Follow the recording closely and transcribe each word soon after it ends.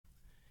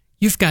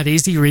You've got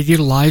AZ Radio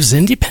Live's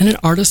Independent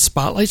Artist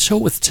Spotlight Show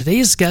with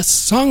today's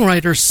guest,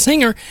 songwriter,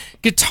 singer,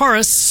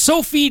 guitarist,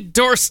 Sophie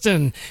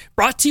Dorsten,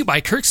 brought to you by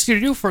Kirk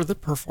Studio for the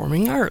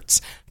Performing Arts.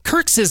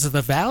 Kirk's is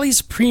the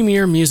Valley's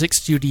premier music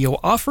studio,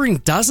 offering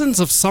dozens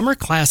of summer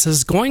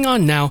classes going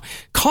on now.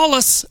 Call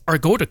us or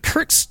go to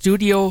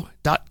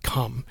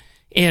kirkstudio.com.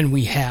 And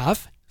we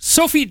have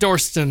Sophie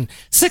Dorsten,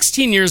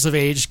 16 years of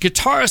age,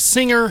 guitarist,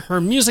 singer. Her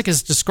music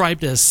is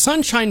described as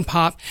sunshine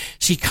pop.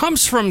 She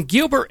comes from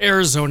Gilbert,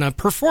 Arizona,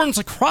 performs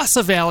across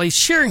the valley,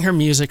 sharing her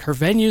music. Her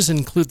venues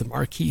include the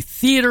Marquee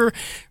Theater,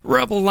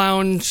 Rebel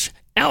Lounge,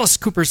 Alice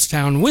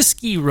Cooperstown,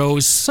 Whiskey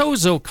Rose,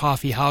 Sozo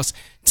Coffee House,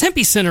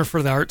 Tempe Center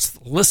for the Arts.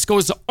 The list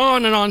goes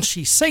on and on.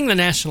 She sang the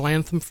national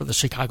anthem for the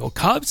Chicago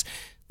Cubs,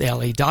 the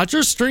LA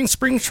Dodgers during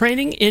spring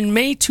training. In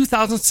May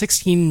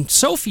 2016,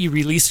 Sophie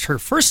released her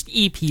first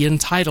EP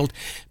entitled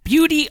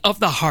Beauty of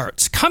the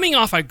Hearts, coming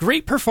off a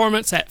great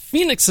performance at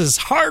Phoenix's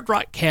Hard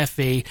Rock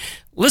Cafe.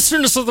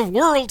 Listeners of the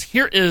world,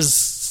 here is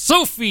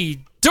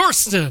Sophie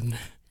Dorsten.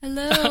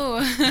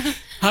 Hello.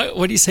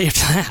 What do you say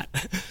after that?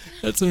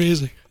 That's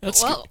amazing.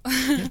 That's well.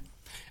 Yeah.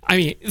 I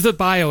mean, the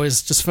bio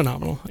is just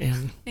phenomenal.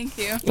 And thank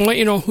you. I'll let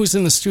you know who's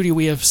in the studio.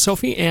 We have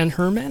Sophie and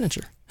her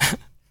manager.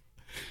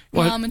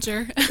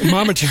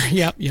 Momager,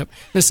 yep.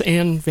 Miss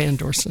Ann Van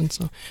Dorsten.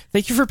 So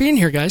thank you for being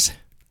here, guys.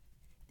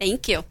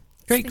 Thank you.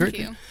 Great. Thank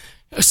you.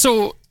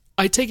 So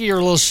I take it you're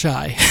a little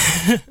shy.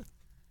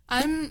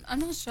 I'm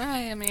not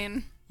shy. I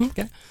mean,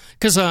 okay,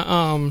 because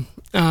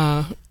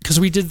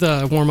we did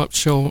the warm up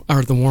show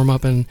or the warm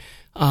up, and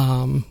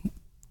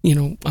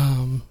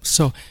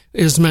so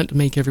it was meant to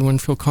make everyone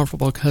feel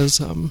comfortable.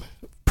 Because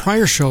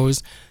prior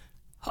shows,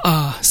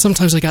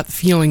 sometimes I got the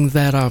feeling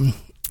that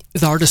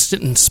the artist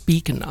didn't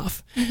speak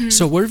enough. Mm-hmm.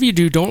 So whatever you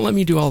do, don't let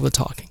me do all the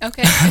talking.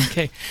 Okay.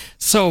 Okay.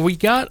 So we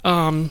got,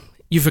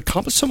 you've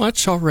accomplished so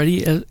much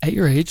already at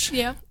your age.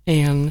 Yeah.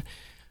 And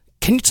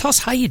can you tell us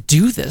how you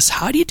do this?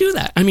 How do you do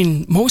that? I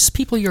mean, most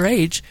people your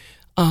age,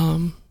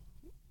 they're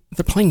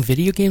playing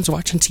video games,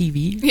 watching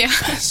TV. Yeah.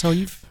 So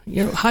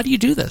how do you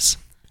do this?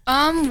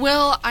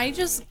 Well, I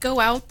just go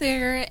out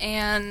there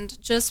and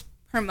just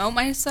promote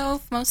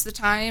myself most of the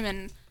time,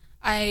 and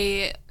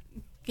I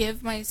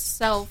give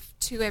myself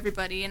to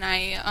everybody, and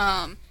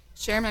I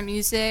share my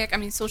music. I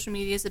mean, social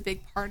media is a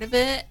big part of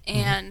it,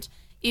 and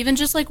even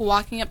just like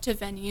walking up to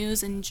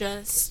venues and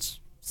just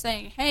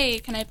saying, hey,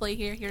 can I play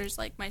here? Here's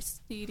like my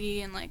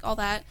CD and like all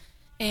that.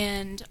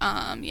 And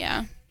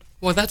yeah.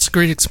 Well, that's a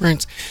great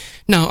experience.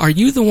 Now, are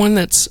you the one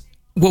that's,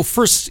 well,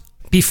 first,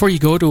 before you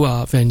go to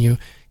a venue,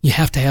 you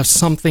have to have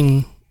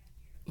something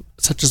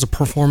such as a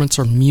performance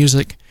or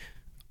music,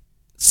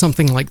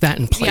 something like that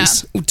in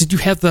place. Yeah. Did you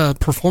have the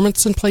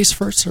performance in place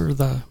first or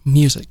the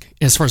music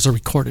as far as the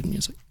recorded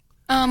music?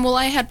 Well,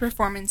 I had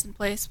performance in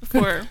place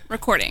before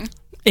recording.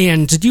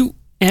 And did you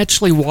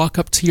actually walk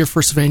up to your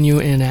first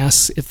venue and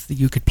ask if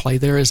you could play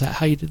there? Is that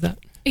how you did that?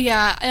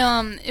 Yeah.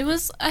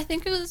 I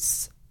think it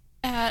was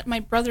at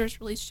my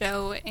brother's release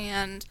show,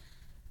 and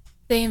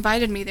they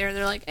invited me there.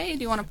 They're like, hey,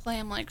 do you want to play?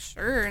 I'm like,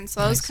 sure. And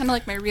so that was kind of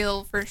like my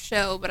real first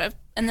show,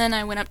 and then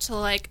I went up to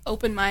like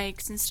open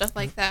mics and stuff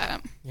like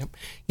that. Yep.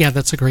 Yeah,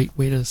 that's a great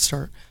way to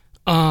start.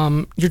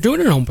 You're doing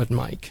an open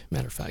mic,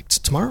 matter of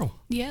fact, tomorrow.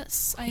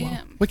 Yes, I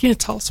am. What can you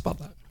tell us about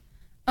that?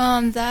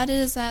 That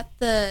is at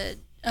the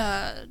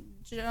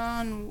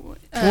John.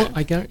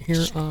 I got it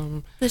here.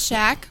 The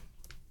Shack.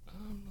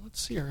 Let's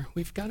see here.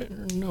 We've got it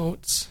in our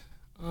notes.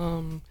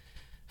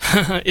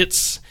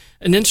 It's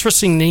an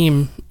interesting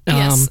name.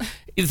 Yes.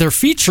 They're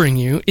featuring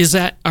you.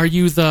 Are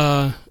you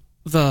the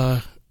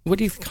what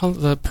do you call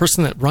the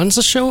person that runs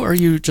the show, or are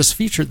you just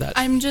featured that?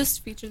 I'm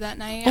just featured that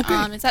night.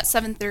 Okay. It's at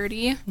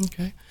 7:30.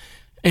 Okay.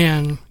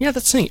 And yeah,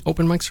 that's neat.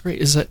 Open mics are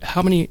great.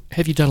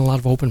 Have you done a lot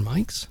of open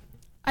mics?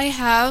 I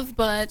have,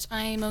 but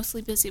I'm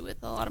mostly busy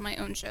with a lot of my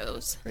own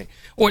shows. Great.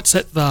 Oh, it's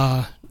at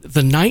the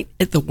night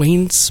at the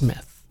Wayne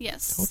Smith.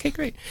 Yes. Okay,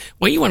 great.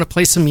 Well, you want to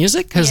play some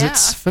music? Because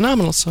it's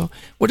phenomenal. So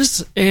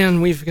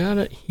and we've got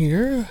it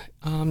here.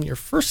 Your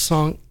first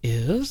song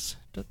is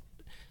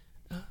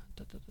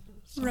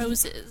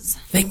Roses.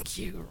 Thank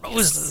you,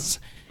 Roses.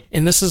 Yes.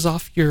 And this is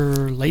off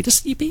your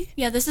latest EP?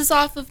 Yeah, this is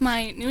off of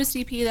my newest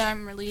EP that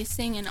I'm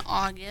releasing in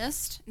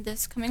August,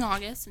 this coming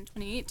August in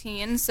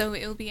 2018, so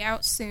it will be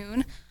out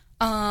soon.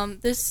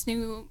 This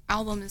new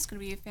album is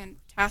going to be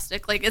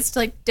fantastic. Like, it's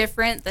like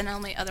different than all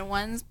my other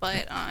ones,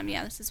 but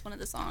yeah, this is one of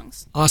the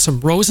songs.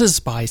 Awesome. Roses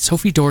by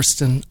Sophie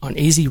Dorsten on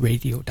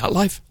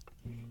azradio.live.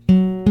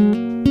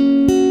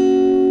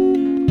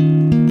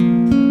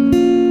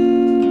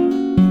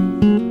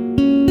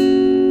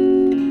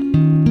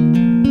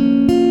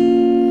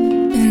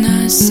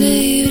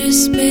 Saved a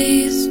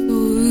space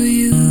for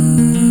you.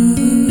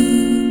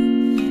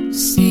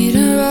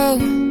 Cedar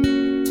Road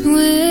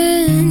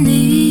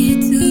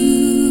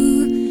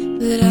 22,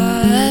 but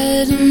I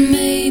had to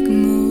make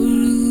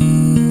more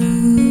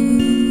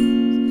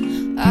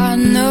room. I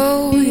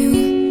know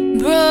you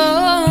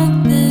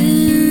broke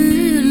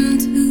them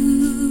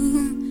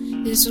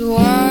too. This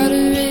water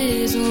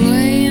is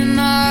weighing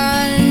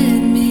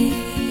on me,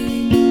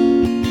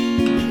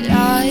 but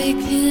I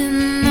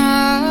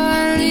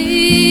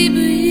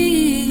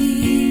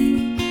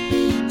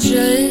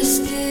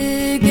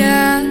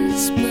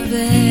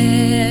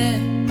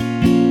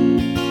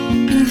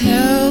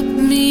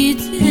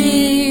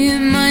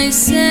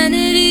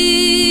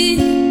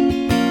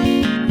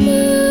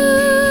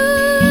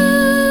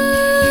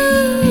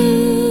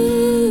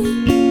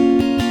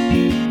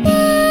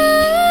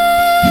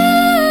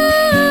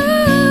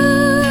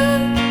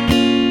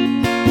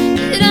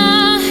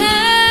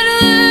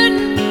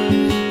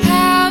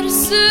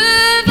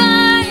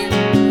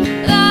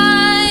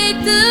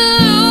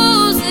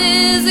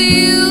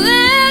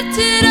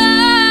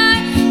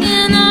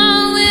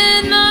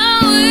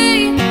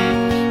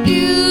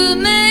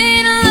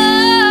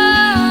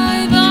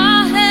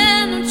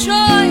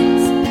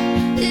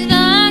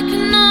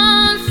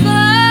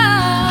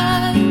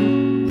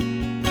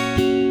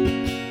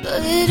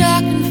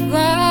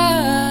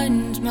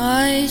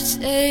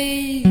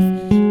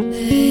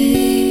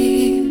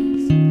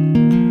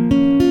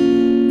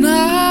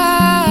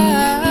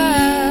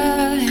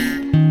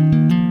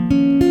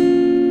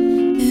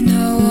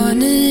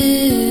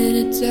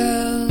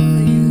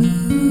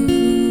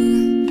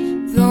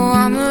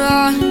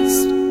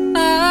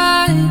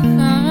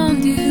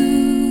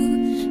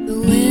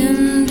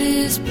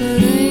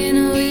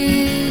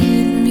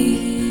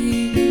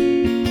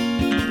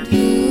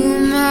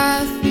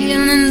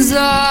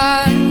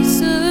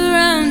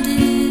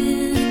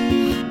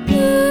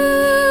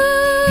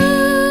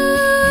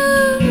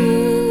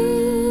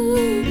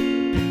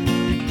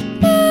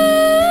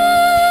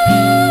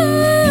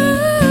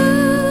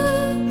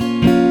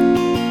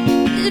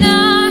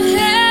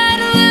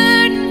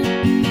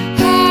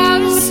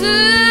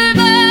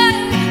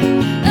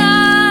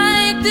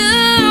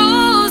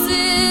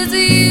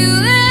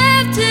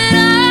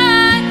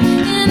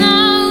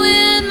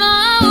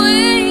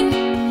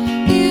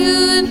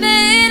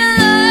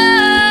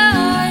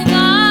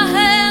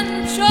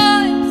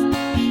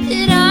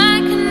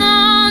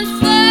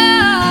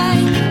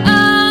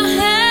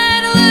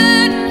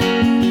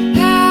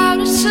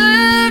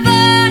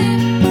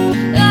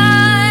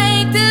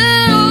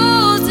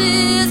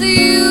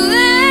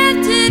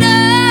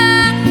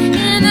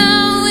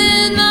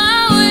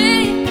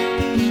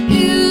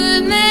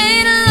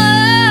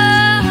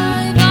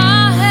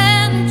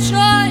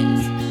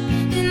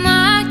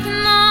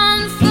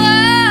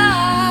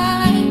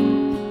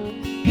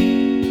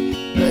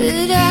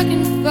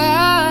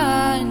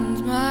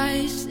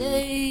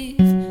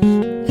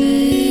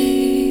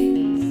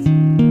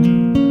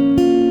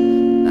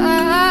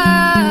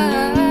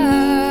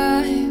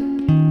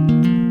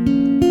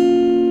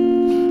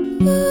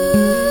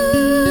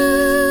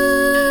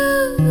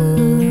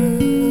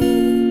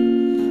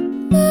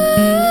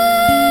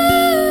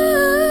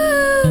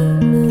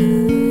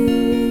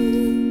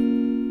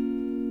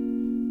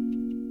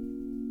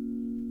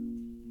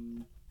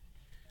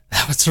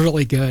That's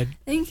really good.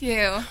 Thank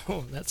you.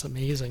 Oh, that's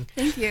amazing.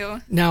 Thank you.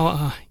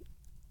 Now,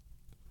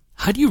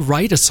 how do you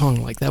write a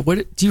song like that?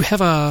 What do you have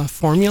a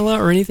formula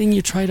or anything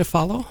you try to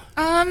follow?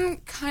 I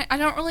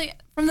don't really.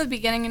 From the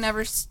beginning, I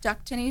never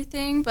stuck to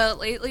anything, but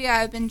lately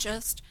I've been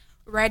just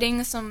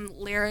writing some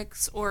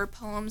lyrics or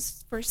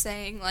poems for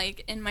saying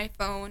like in my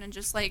phone, and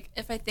just like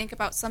if I think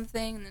about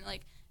something and then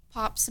like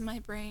pops in my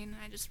brain,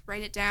 I just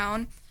write it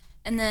down,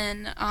 and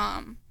then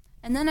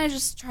I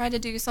just try to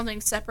do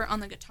something separate on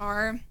the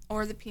guitar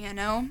or the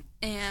piano,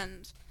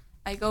 and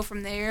I go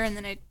from there, and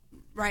then I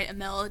write a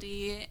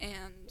melody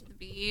and the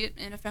beat,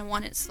 and if I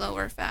want it slow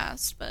or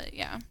fast, but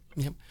yeah.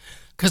 Yep.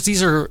 Because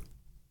these are,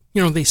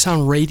 they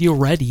sound radio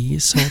ready,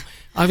 so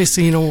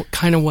obviously,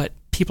 kind of what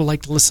people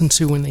like to listen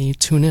to when they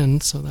tune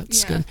in, so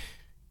that's good.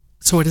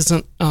 So it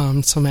isn't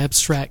some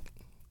abstract,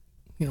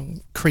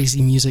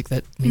 crazy music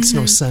that makes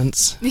no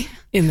sense,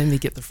 and then they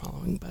get their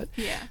following.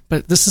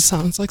 But this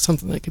sounds like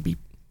something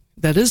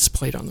that is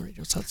played on the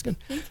radio, so that's good.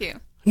 Thank you.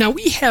 Now,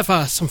 we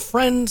have some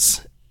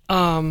friends.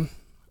 I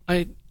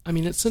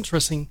mean, it's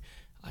interesting.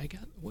 I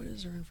got, what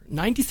is there?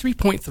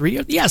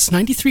 93.3? Yes,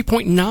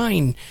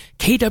 93.9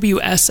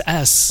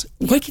 KWSS.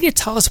 What can you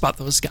tell us about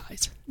those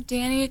guys?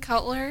 Danny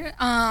Cutler.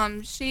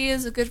 She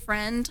is a good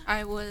friend.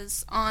 I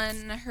was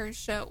on her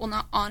show. Well,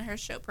 not on her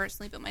show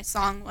personally, but my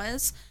song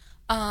was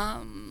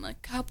a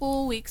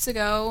couple weeks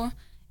ago,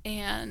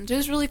 and it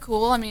was really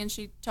cool. I mean,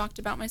 she talked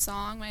about my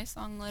song. My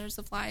song Letters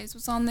of Lies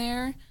was on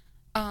there.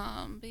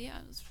 But yeah,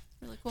 it was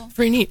really cool.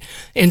 Very neat.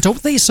 And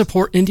don't they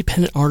support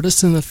independent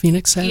artists in the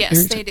Phoenix area?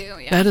 Yes, they do.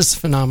 Yeah. That is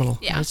phenomenal.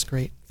 Yeah. That's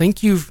great.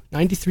 Thank you,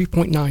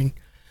 93.9.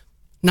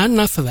 Not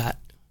enough of that.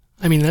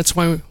 I mean, that's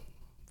why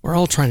we're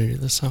all trying to do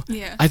this. So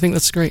yeah. I think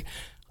that's great.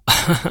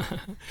 I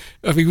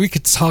mean, we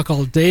could talk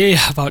all day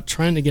about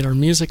trying to get our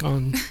music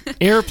on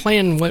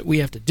airplane and what we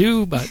have to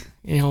do, but,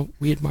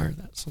 we admire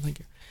that. So thank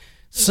you.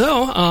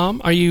 So,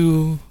 are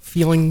you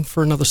feeling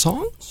for another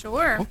song?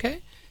 Sure.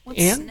 Okay.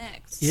 What's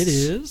next? It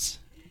is.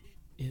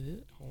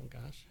 Oh,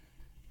 gosh.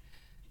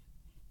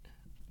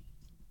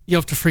 You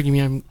have to forgive me.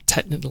 I'm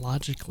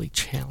technologically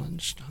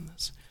challenged on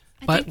this.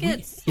 I think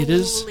it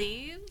is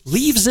Leaves.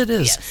 Leaves it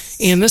is. Yes.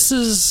 And this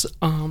is,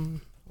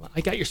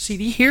 I got your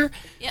CD here.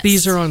 Yes.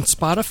 These are on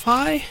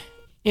Spotify.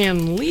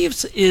 And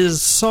Leaves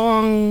is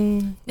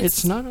song,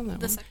 it's not on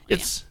that one.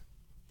 It's,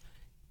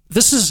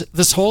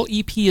 this whole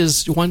EP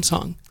is one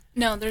song.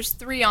 No, there's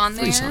 3 on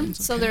there. 3 songs,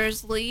 okay. So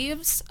there's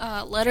Leaves,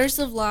 Letters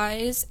of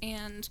Lies,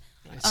 and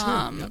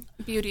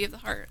Beauty of the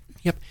Heart.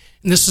 Yep.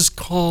 And this is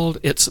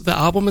the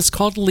album is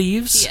called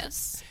Leaves.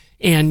 Yes.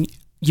 And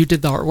you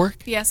did the artwork?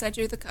 Yes, I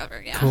drew the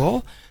cover, yeah.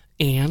 Cool.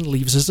 And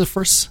Leaves is the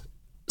first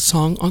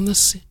song on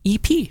this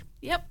EP.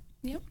 Yep.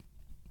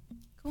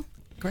 Cool.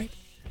 Great.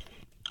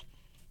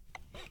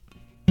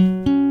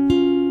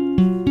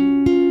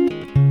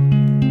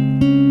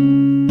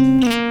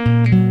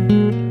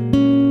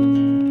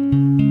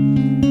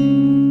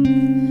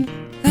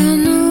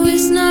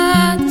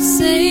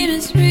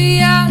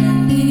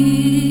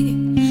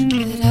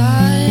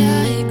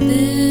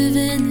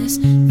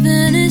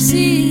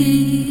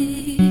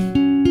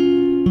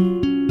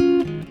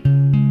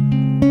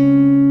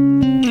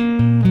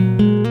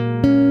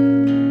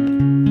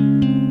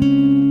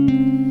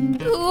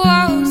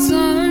 Walls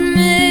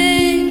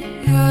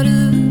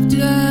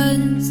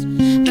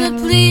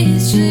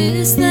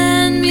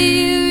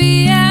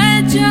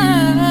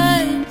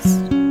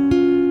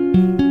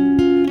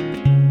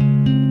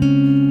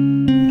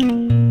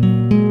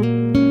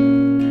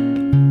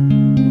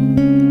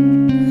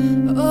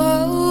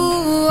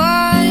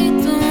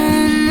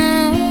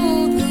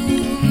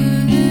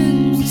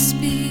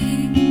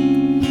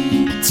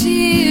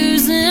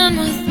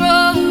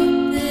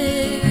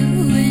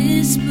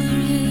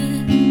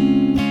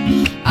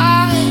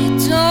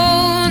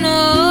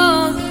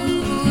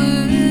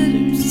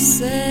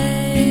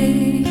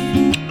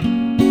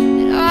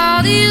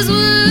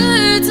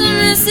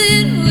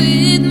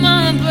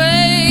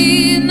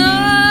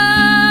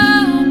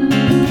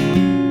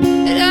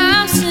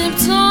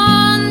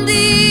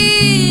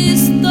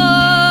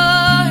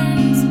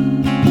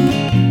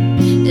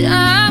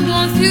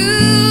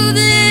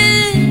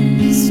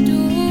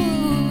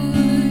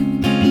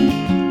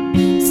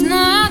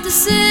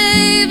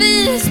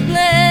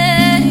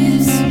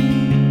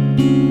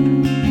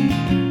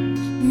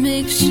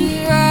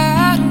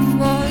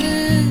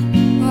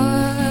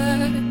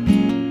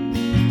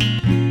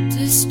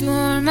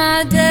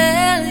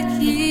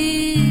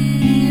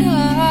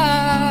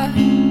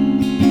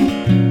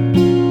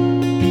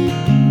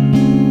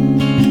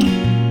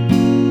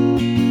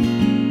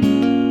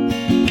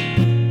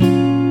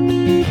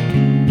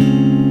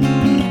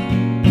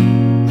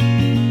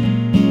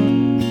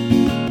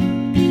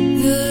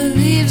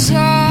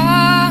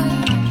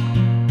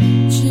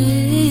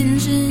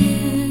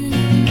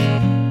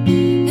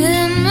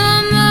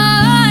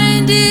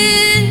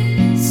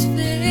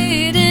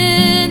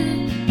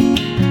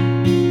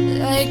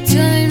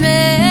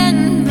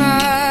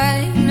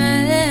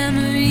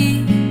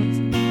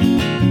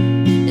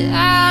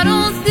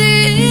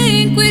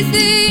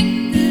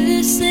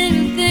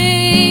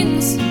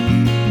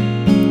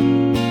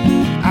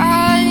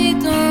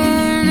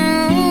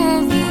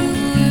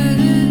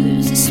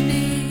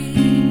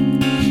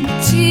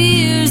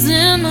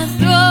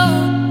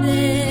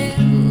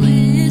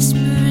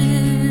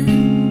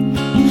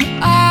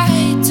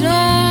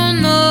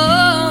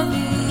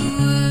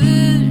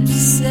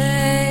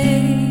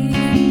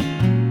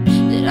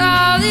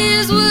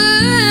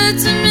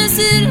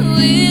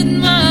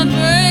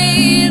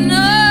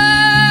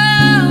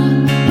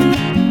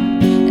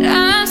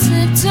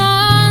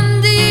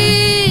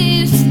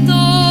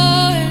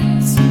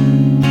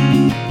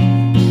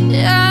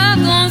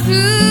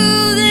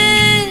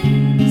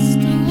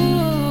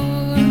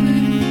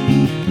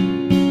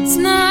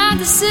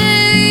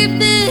save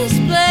this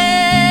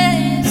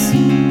place.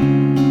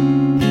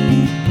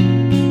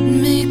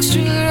 Make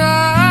sure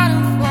I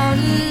don't fall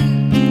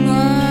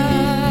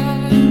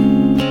apart.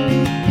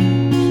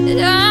 And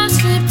I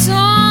slipped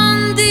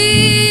on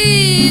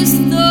these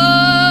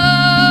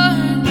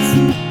thorns.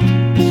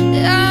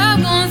 And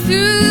I've gone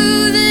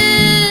through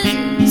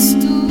this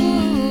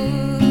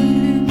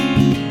storm.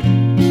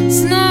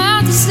 It's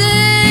not the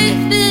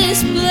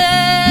safest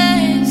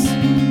place.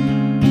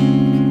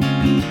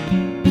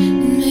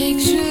 Make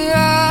sure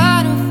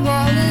I don't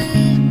fall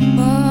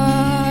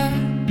apart.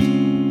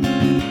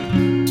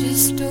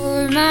 Just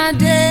store my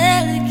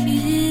delicate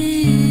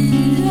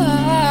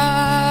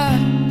heart.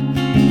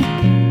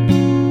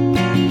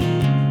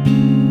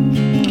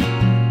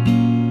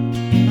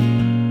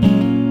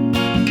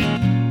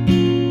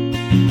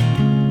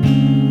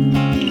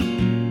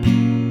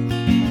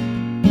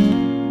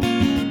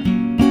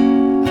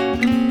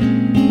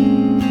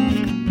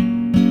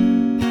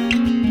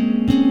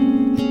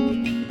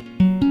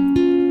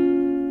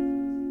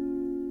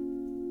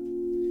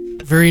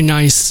 Very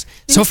nice.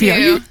 Sophie,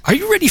 you. are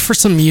you ready for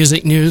some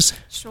music news?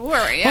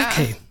 Sure, yeah.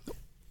 Okay.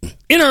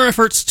 In our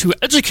efforts to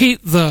educate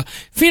the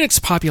Phoenix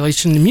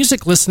population, the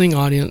music listening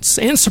audience,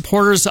 and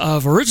supporters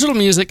of original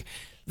music,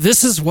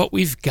 this is what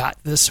we've got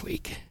this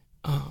week.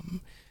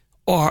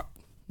 Our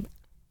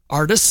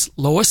artist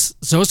Lois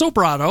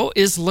Zozobrato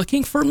is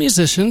looking for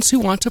musicians who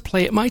want to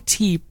play at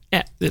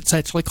it's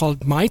actually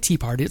called My Tea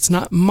Party. It's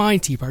not My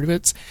Tea Party, but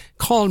it's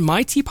called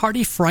My Tea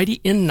Party Friday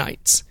In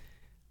Nights.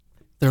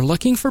 They're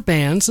looking for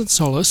bands and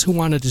soloists who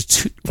want to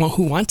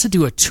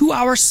do a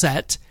 2-hour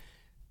set.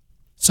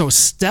 So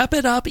step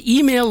it up.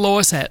 Email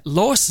Lois at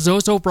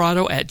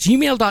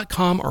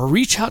loiszozobrato@gmail.com or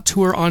reach out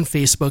to her on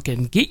Facebook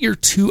and get your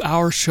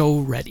 2-hour show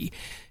ready.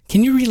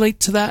 Can you relate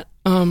to that,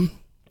 Yes.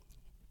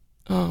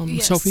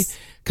 Sophie?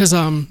 Because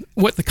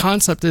what the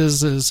concept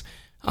is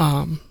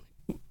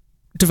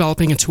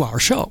developing a 2-hour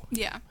show.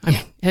 Yeah. I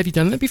mean, have you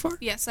done that before?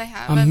 Yes, I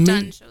have. I've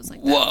done shows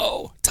like that.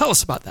 Whoa. Tell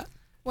us about that.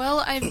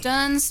 Well, I've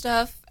done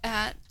stuff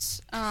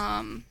at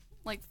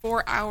like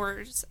 4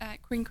 hours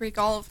at Queen Creek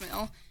Olive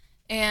Mill,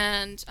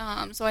 and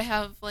so I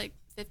have like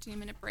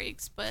 15-minute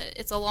breaks, but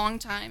it's a long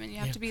time, and you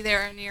have to be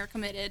there, and you're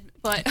committed.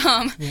 But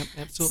Yep,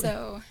 absolutely.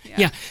 so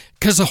Yeah,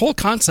 because the whole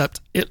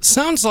concept, it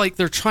sounds like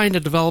they're trying to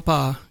develop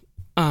a,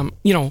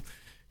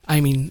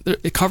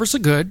 it covers the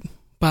good,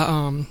 but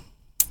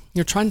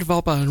you're trying to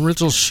develop an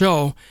original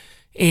show,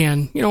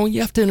 and you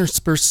have to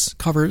intersperse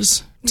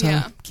covers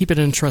to keep it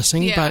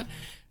interesting. Yeah. But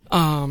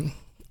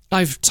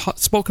I've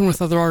spoken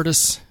with other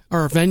artists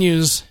or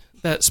venues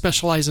that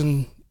specialize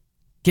in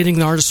getting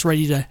the artists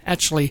ready to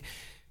actually,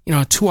 a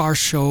 2-hour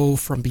show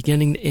from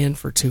beginning to end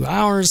for 2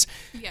 hours.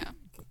 Yeah.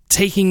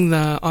 Taking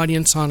the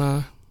audience on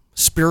a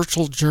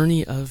spiritual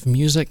journey of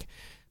music.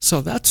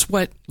 So that's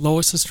what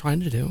Lois is trying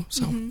to do.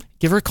 So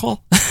give her a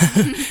call.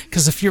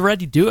 Because if you're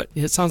ready, do it.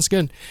 It sounds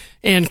good.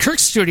 And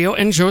Kirk's Studio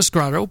and Joe's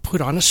Grotto put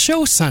on a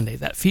show Sunday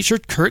that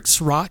featured Kirk's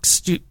Rock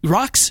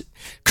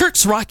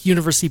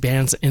University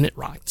bands, and it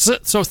rocked.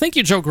 So thank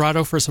you, Joe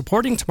Grotto, for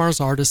supporting tomorrow's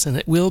artists, and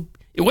it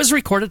was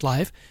recorded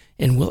live,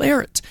 and we'll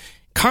air it.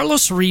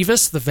 Carlos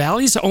Rivas, the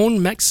Valley's own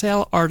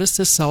Mexal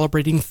artist, is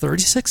celebrating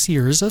 36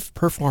 years of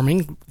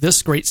performing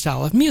this great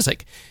style of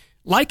music.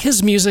 Like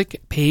his music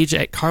page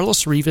at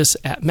Carlos Rivas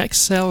at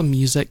Mexal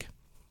Music.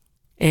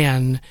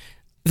 And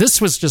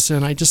this was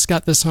I just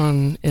got this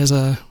on as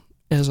a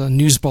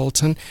news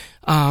bulletin.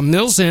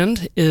 Mills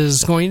End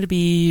is going to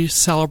be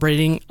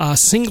celebrating a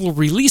single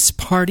release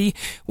party.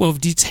 We'll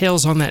have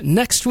details on that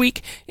next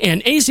week.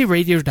 And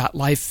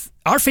azradio.life,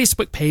 our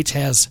Facebook page,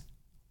 has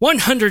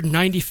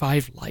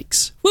 195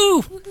 likes.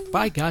 Woo!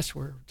 By gosh,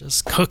 we're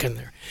just cooking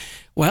there.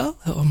 Well,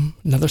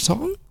 another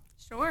song?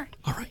 Sure.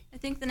 All right. I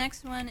think the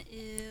next one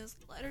is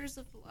Letters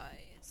of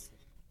Lies.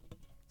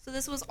 So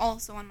this was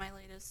also on my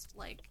latest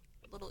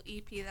little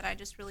EP that I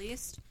just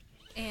released,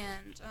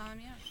 and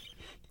yeah.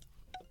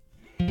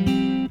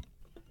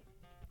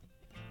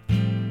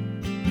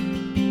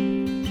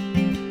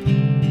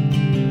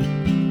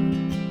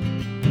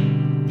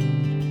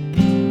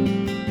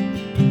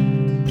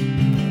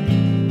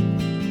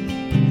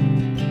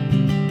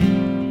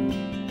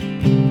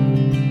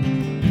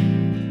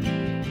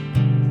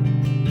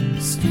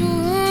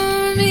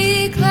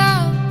 Stormy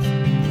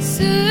clouds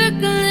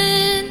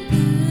circling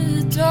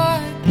the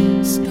dark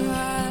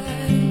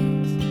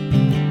skies.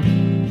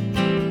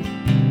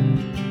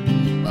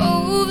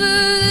 Over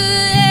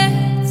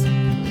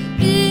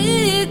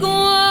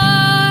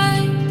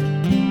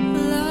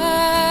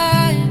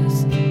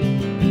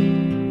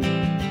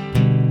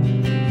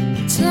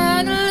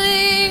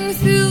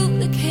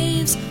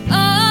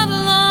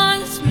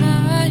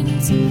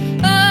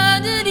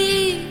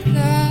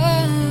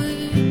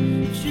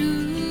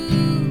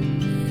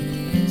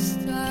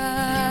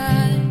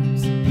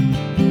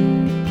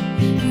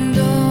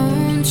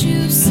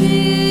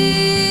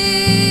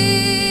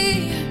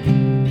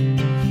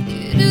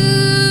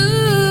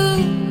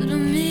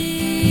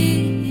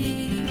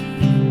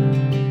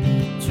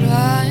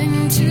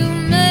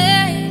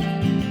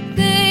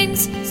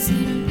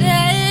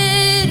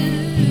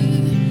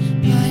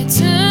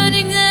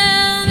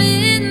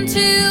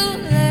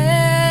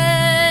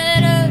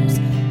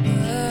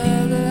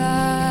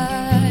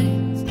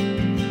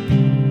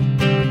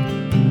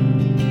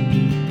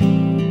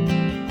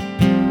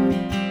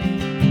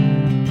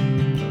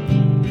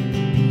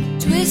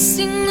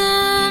Wasting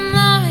the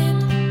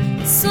mind,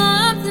 it's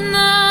something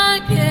I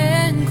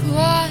can't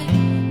quite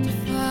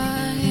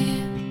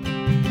define.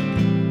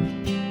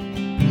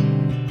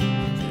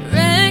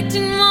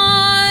 Directing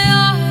my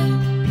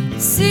eye,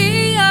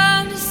 see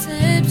our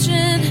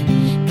deception.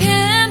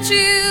 Can't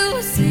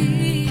you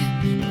see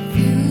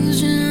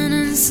confusion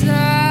inside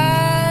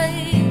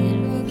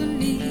of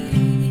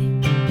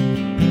me?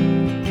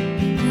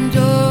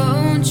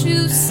 Don't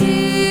you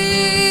see?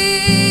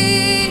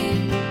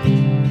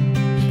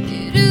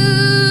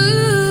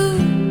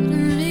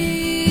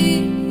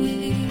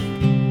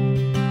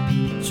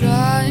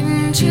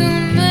 Trying to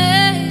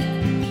make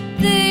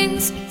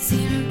things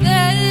seem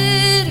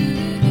better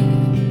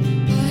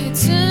by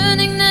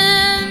turning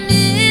them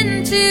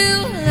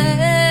into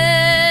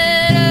letters.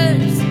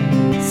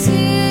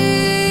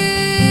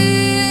 See,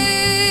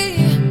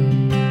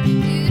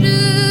 you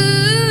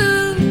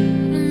do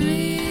to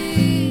me.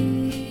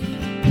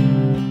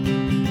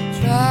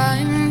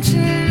 Trying to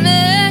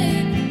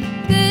make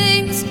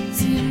things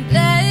seem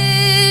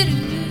better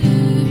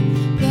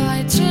by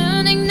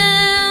turning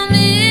them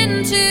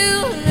into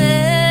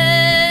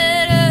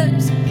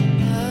letters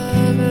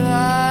of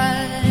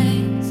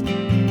lies.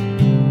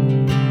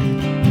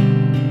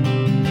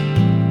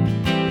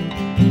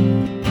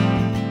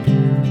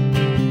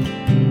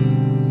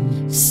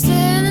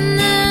 Standing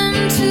them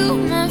to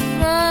my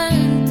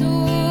front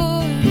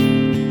door,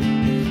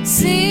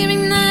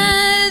 seeming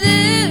that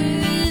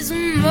there is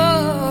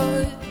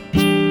more.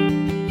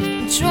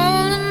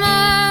 Controlling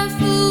my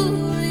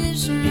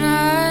foolish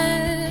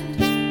mind,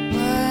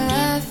 while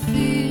I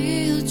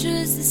feel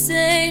just the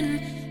same,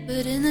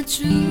 but in the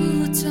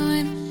true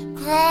time,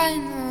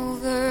 crying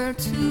over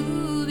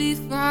to be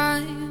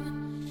fine.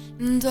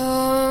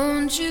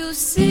 Don't you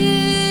see?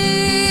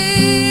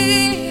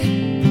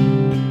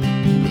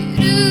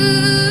 You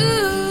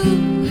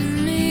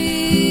and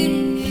me,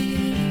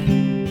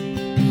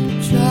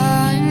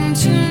 trying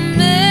to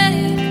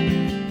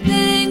make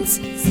things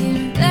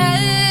seem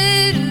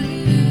better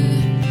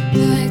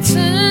by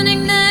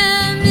turning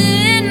them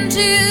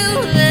into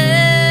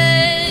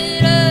letters.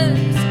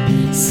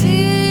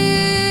 See,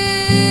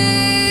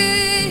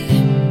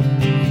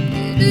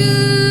 you do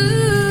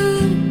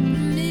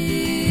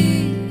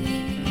me,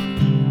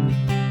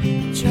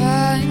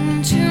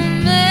 trying to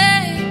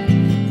make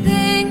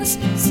things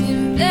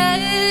seem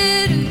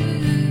better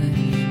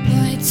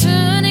by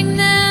turning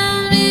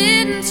them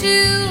into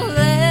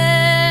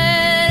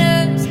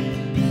letters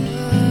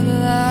of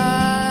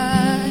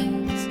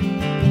lies.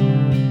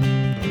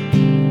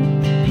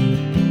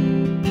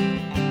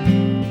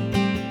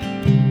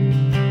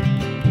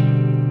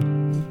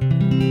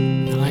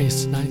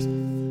 Nice, nice.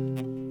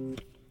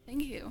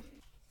 Thank you.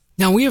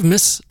 Now we have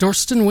Miss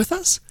Dorsten with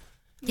us.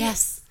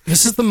 Yes.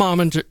 This is the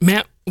momager.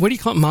 Matt, what do you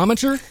call it?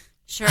 Momager?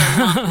 Sure.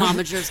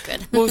 Momager's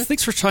good. Well,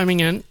 thanks for chiming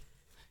in.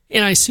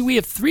 And I see we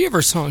have 3 of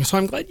her songs, so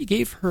I'm glad you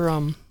gave her,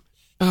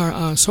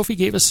 Sophie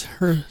gave us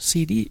her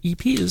CD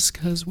EPs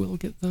because we'll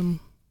get them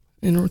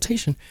in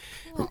rotation.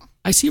 Cool.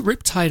 I see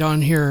Riptide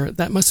on here.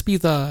 That must be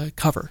the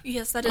cover.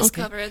 Yes, that is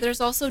Okay. cover.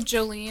 There's also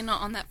Jolene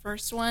on that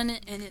first one,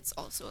 and it's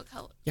also a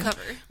Yeah.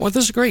 cover. Well,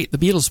 this is great. The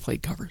Beatles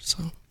played covers,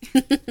 so.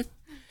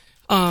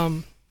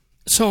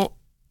 So,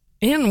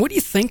 Anne, what do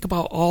you think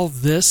about all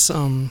this?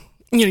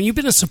 You've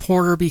been a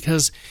supporter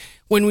because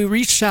when we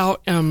reached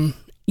out,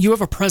 you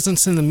have a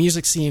presence in the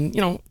music scene,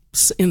 in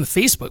the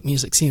Facebook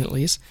music scene at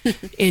least,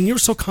 and you were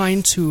so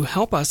kind to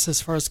help us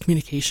as far as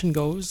communication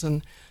goes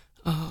and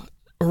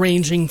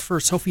arranging for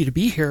Sophie to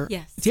be here.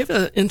 Yes. Do you have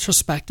an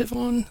introspective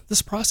on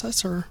this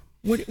process, or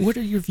what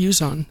are your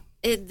views on?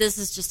 This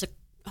is just a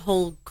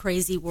whole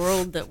crazy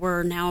world that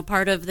we're now a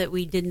part of that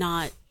we did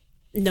not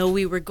know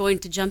we were going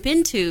to jump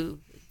into.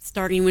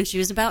 Starting when she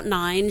was about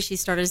 9, she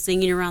started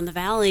singing around the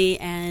valley,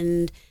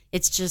 and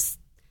it's just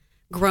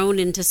grown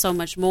into so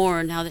much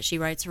more now that she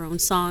writes her own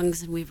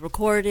songs and we've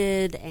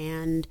recorded,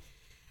 and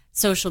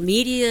social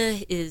media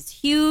is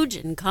huge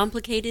and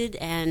complicated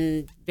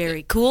and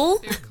very cool.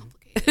 Very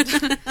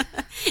complicated.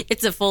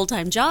 It's a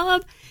full-time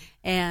job,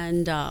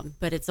 and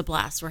but it's a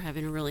blast. We're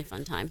having a really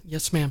fun time.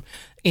 Yes, ma'am.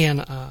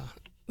 And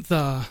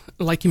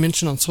like you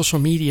mentioned on social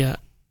media,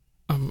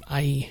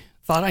 I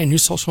thought I knew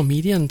social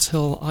media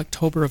until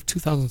October of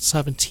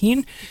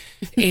 2017.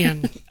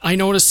 And I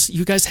noticed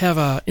you guys have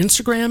a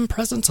Instagram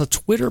presence, a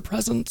Twitter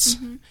presence.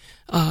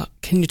 Mm-hmm.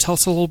 Can you tell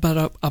us a little bit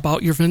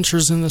about your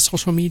ventures in the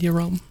social media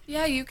realm?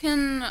 Yeah, you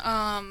can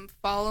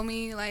follow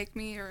me, like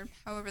me, or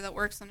however that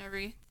works on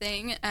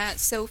everything at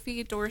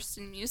Sophie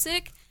Dorsten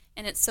Music.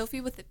 And it's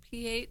Sophie with a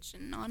PH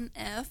and not an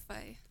F.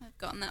 I've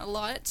gotten that a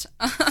lot.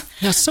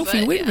 Now,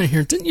 Sophie, But, wait a minute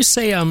here. Didn't you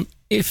say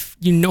if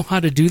you know how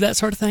to do that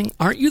sort of thing,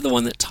 aren't you the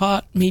one that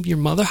taught maybe your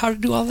mother how to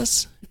do all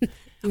this?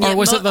 Or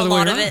was it the other way a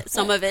lot around? of it,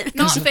 some of it?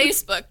 Not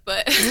Facebook,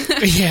 but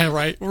Yeah,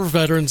 right. We're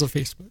veterans of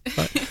Facebook.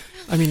 But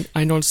I mean,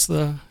 I noticed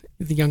the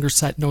younger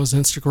set knows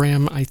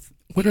Instagram.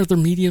 What other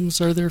mediums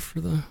are there for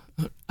the?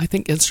 I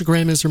think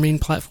Instagram is their main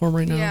platform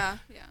right now. yeah.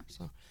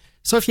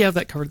 So if you have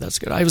that covered, that's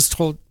good. I was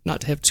told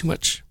not to have too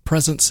much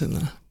presence in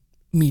the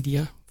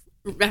media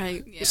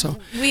Right. Yeah. So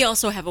We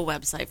also have a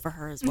website for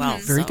her as well.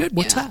 very so- good.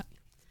 What's yeah. that?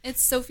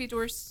 It's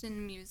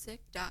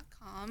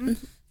sophiedorstenmusic.com.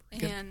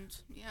 And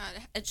yeah,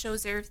 it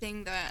shows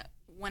everything that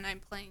when I'm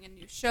playing a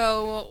new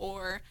show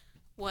or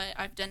what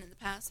I've done in the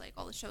past, like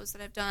all the shows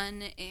that I've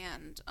done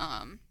and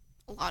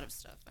a lot of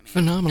stuff. I mean,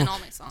 Phenomenal. And all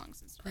my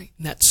songs and stuff. Great.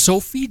 That's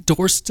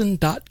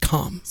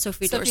sophiedorsten.com.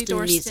 Sophie Sophie Dorsten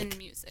Dorsten Music.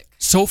 Music.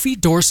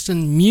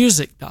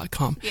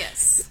 sophiedorstenmusic.com.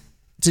 Yes.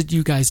 Did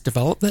you guys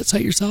develop that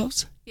site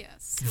yourselves?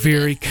 Yes.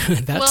 Very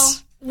good. That's Well,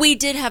 We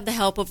did have the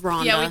help of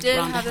Rhonda. yeah, we did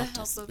Rhonda have the helped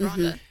help us. of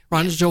Rhonda.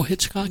 Rhonda Joe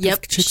Hitchcock of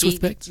Yep. Chicks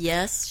with Picks.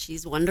 Yes,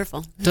 she's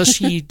wonderful. Does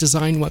she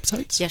design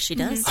websites? Yes, she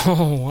does.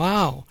 Oh,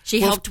 wow. She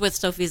Well, helped with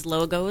Sophie's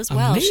logo as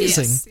well.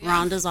 Amazing. Yes, yeah.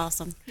 Rhonda's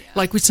awesome.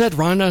 Like we said,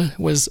 Rhonda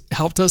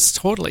helped us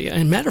totally.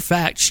 And matter of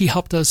fact, she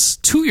helped us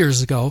 2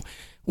 years ago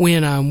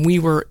when we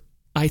were,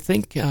 I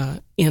think,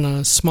 in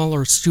a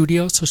smaller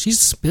studio. So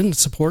she's been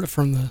supportive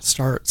from the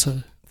start.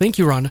 So thank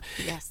you, Rhonda.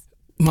 Yes.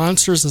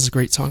 Monsters is a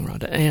great song,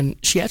 Rhonda. And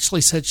she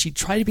actually said she'd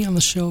try to be on the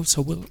show.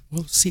 So we'll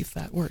see if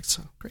that works.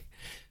 So great.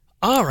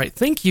 All right.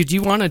 Thank you. Do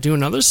you want to do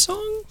another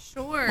song?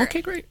 Sure.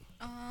 Okay, great.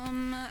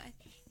 I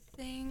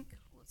think,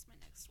 what's my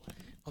next one?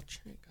 I'll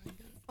check.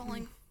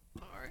 Falling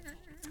Far.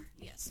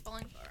 Yes,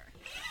 Falling Far.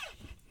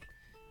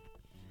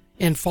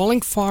 And Falling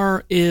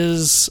Far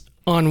is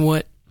on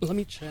what? Let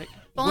me check.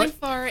 Falling What?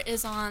 Far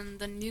is on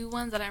the new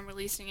one that I'm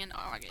releasing in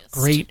August.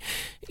 Great.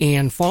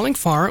 And Falling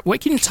Far,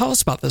 what can you tell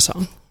us about this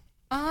song?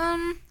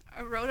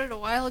 I wrote it a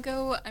while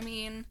ago. I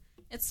mean,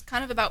 it's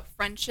kind of about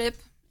friendship.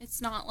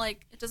 It's not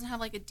like, it doesn't have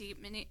like a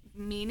deep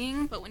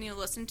meaning, but when you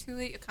listen to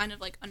it, you kind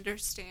of like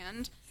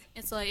understand.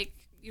 It's like,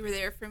 you were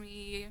there for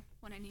me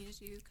when I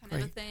needed you, kind of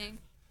a Right. thing.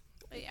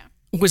 But yeah.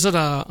 Was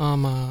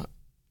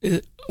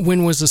it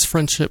when was this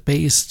friendship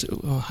based?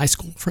 High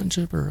school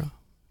friendship or?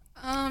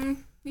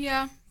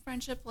 Yeah,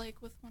 friendship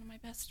like with one of my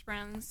best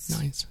friends.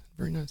 Nice.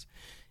 Very nice.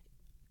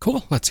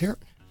 Cool. Let's hear it.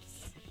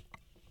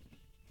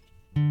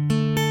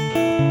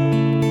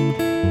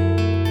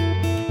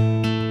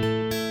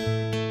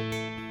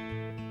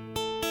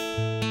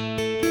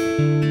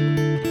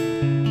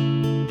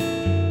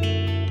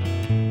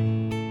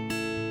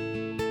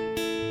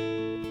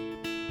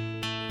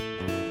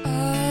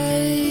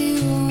 I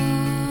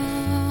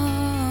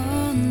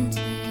wanted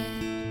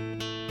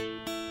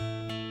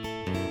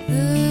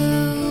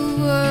the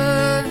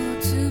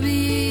world to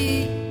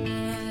be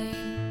mine.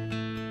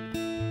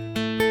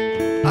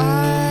 I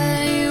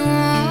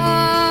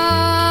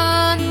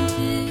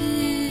wanted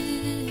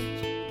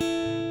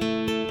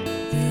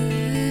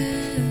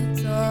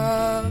the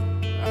dark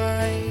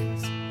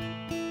eyes.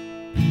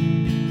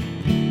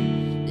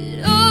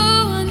 Oh,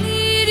 I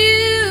need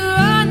you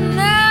right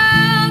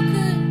now,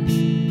 'cause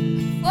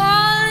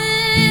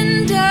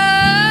falling down.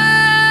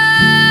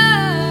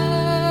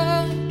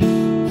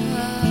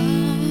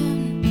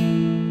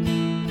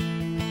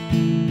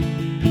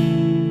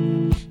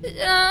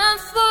 I'm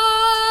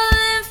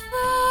falling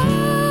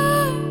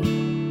far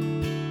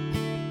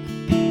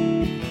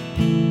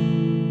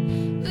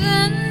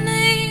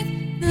beneath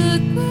the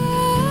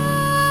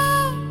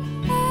ground.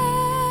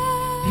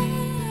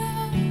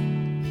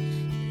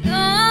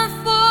 I'm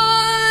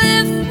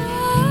falling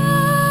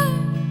far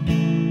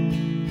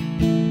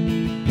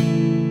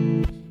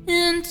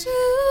into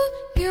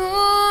your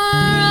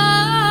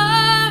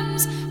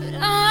arms, but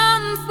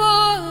I'm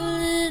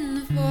falling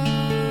far.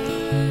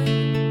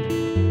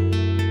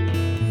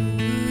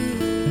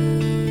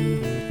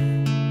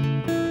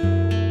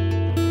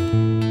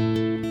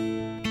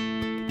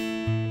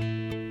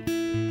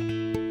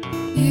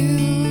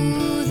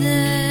 You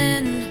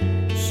then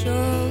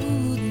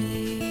showed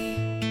me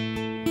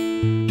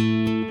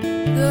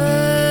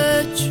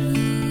the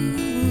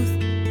truth,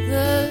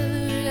 the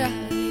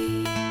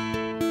reality.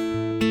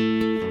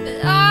 But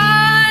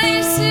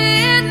I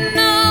said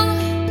no,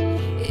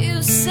 you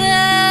said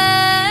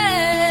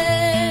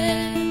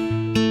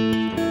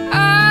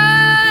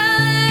I'll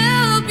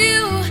help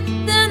you,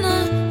 then I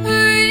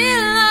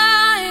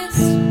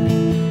realized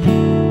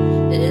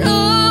that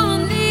all I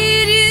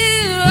need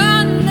you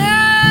right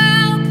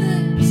now,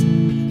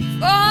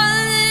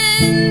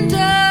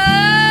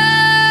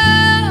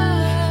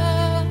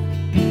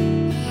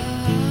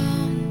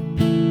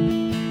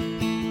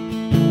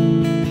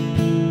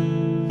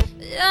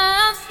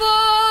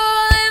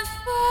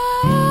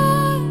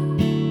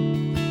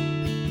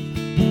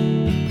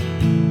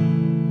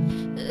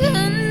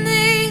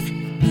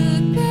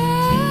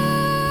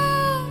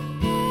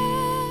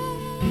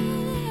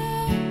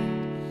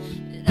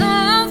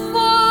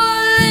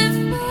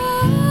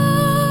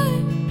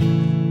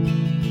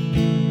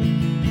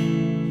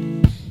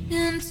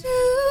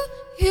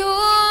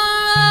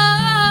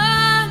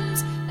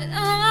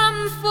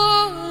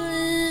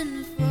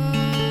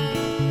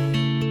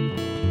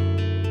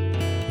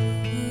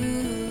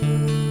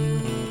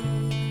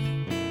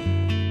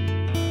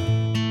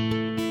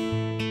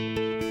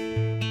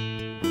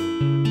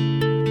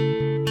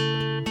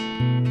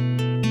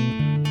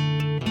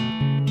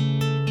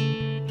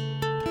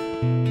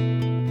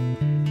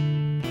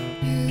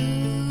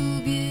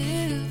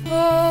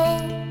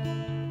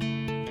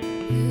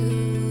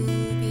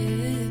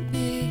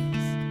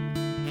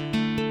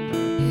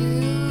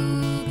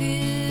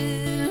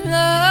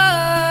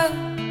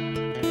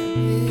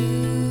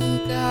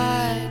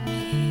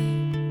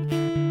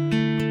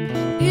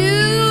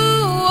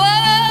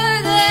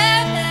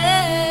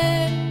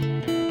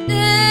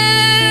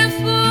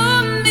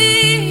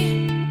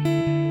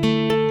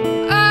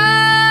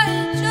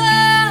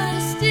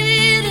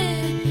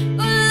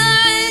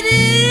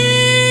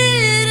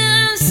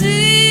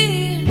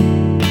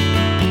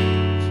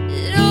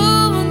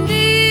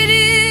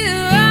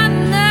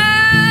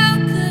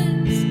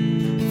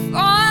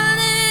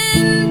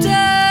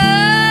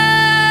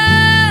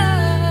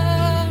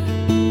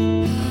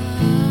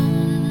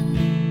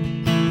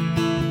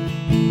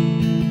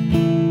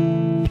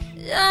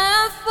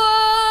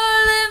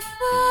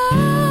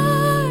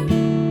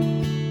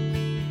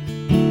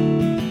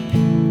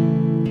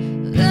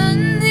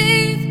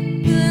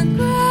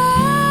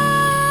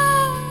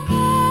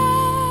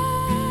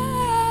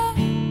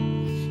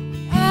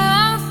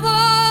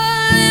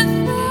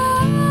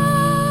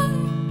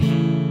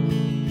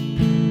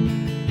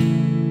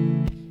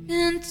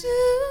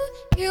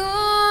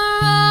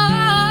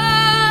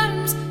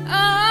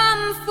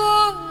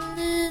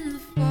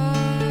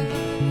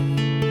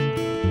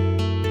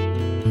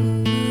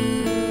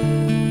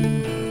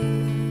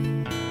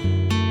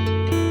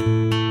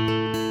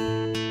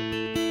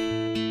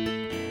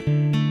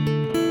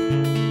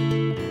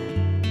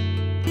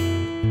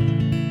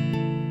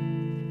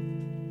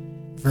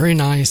 Very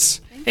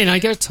nice. And I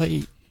got to tell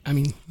you, I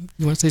mean,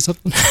 you want to say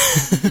something?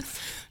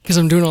 Because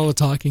I'm doing all the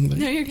talking. But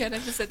No, you're good. I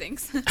just said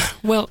thanks.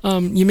 well,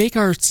 you make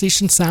our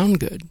station sound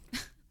good.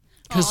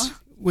 Because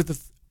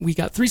we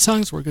got 3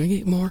 songs, we're going to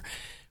get more.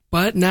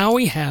 But now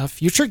we have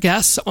future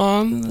guests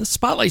on the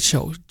Spotlight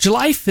Show.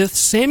 July 5th,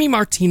 Sammy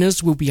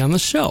Martinez will be on the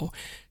show.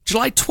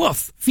 July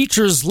 12th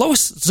features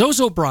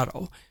Zozo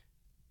Brado.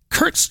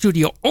 Kirk's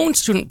studio-owned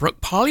student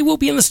Brooke Polly will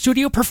be in the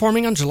studio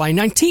performing on July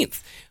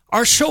 19th.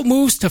 Our show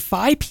moves to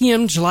 5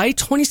 p.m. July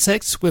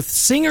 26th with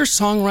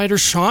singer-songwriter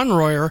Sean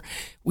Royer.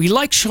 We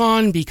like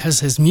Sean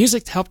because his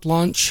music helped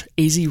launch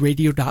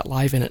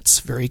azradio.live, and it's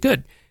very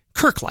good.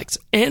 Kirk likes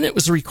it, and it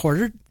was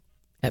recorded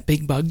at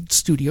Big Bug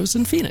Studios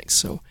in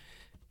Phoenix.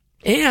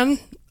 And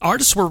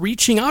artists we're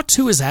reaching out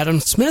to is Adam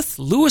Smith,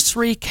 Louis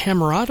Ray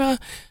Camerata,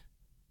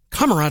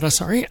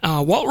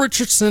 Walt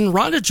Richardson,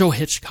 Rhonda Joe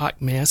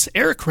Hitchcock Mass,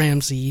 Eric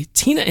Ramsey,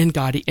 Tina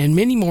Ngati, and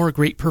many more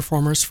great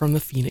performers from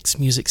the Phoenix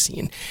music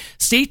scene.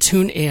 Stay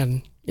tuned,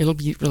 and it'll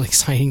be really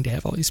exciting to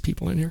have all these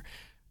people in here.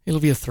 It'll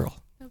be a thrill.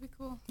 That'll be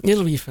cool.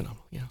 It'll be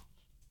phenomenal, yeah.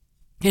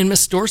 And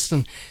Miss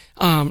Dorsten,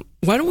 why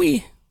don't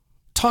we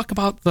talk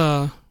about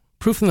the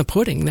Proof in the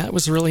Pudding? That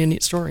was really a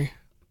neat story.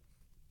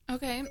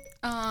 Okay.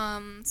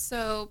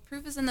 So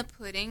Proof is in the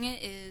Pudding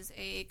is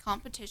a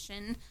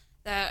competition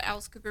that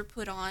Alice Cooper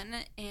put on,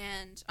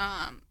 and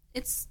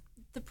it's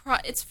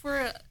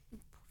for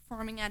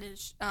performing at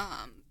his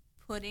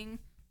pudding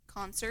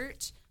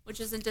concert, which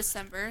is in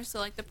December. So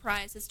like the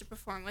prize is to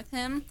perform with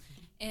him,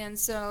 and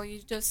so you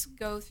just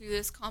go through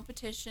this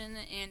competition,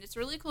 and it's a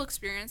really cool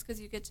experience because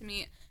you get to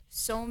meet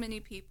so many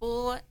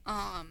people.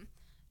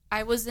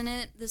 I was in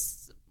it.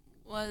 This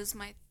was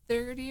my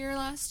 3rd year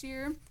last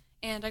year,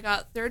 and I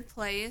got 3rd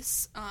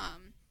place.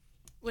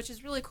 Which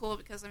is really cool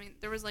because, I mean,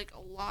 there was, like, a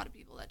lot of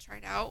people that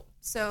tried out.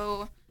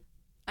 So,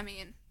 I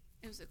mean,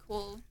 it was a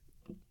cool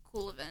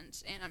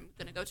event, and I'm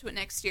going to go to it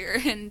next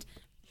year, and,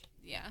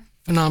 yeah.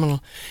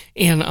 Phenomenal.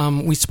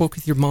 And we spoke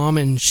with your mom,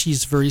 and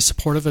she's very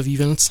supportive of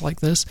events like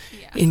this.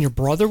 Yeah. And your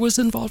brother was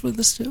involved with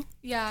this, too?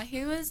 Yeah,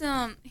 he was,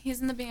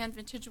 he's in the band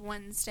Vintage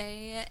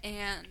Wednesday,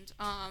 and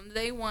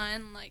they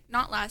won, like,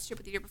 not last year,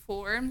 but the year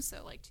before,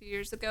 so, like, 2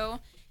 years ago.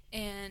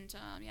 And,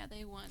 yeah,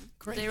 they won.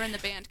 Great. They were in the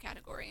band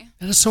category.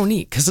 That is so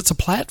neat, because it's a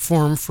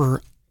platform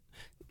for,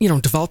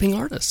 developing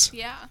artists.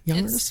 Yeah. Young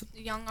artists.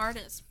 Young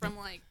artists from,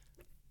 like,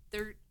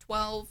 they're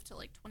 12 to,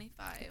 like,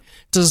 25.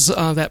 Does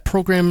that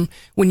program,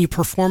 when you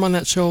perform on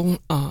that show,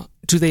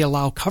 do they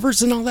allow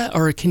covers and all that,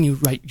 or can you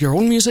write your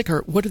own music,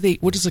 or what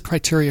is the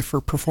criteria for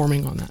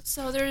performing on that?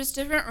 So there's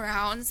different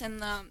rounds, and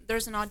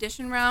there's an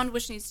audition round,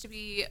 which needs to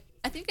be,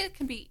 I think it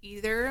can be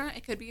either.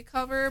 It could be a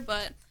cover,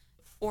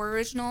 or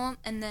original,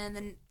 and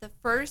then the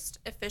first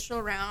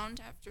official round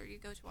after you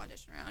go to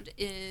audition round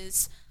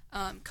is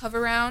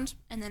cover round,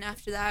 and then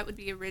after that would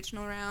be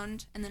original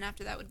round, and then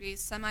after that would be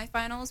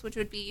semifinals, which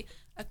would be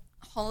a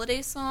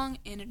holiday song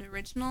and an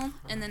original,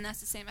 and then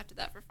that's the same after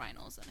that for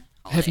finals. And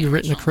have you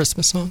written a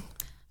Christmas song?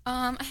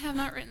 I have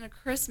not written a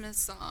Christmas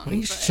song. Well,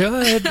 you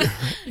should.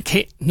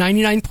 Okay,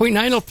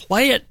 99.9 will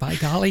play it, by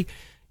golly.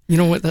 You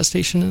know what that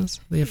station is?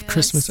 They have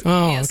Christmas.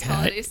 Oh, yes, okay.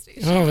 Holiday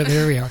station. Oh,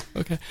 there we are.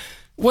 Okay.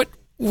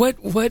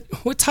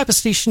 What type of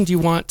station do you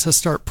want to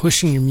start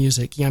pushing your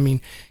music? Yeah, I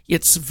mean,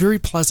 it's very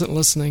pleasant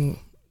listening.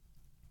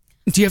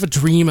 Do you have a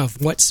dream of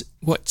what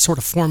sort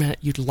of format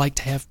you'd like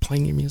to have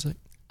playing your music?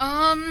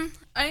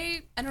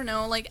 I don't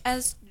know, like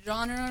as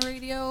genre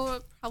radio,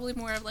 probably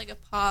more of like a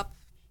pop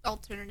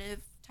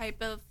alternative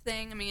type of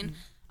thing. I mean,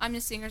 I'm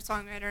a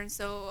singer-songwriter, and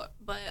so,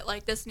 but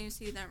like this new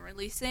CD that I'm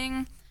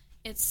releasing,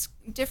 it's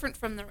different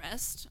from the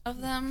rest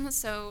of them,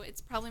 so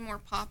it's probably more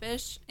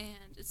popish,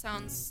 and it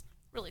sounds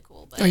really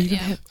cool. But Are you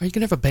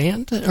gonna have a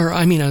band, or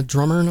I mean a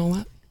drummer and all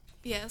that?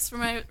 yes, for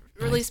my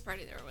release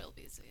party there will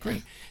be. So, yeah.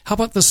 Great. How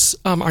about this?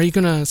 Are you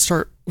gonna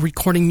start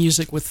recording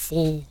music with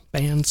full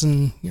bands,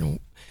 and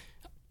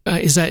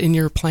is that in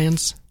your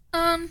plans?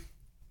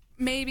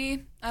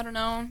 Maybe, I don't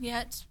know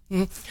yet.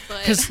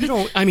 Because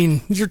I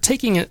mean, you're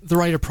taking it the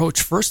right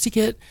approach. First, you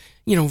get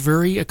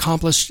very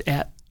accomplished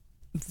at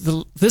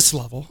this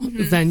level,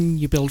 then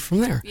you build from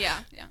there. Yeah.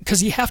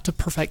 Because you have to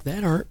perfect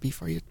that art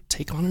before you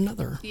take on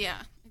another. Yeah,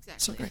 exactly.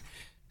 So great.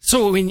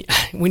 So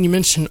when you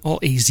mention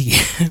all AZ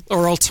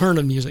or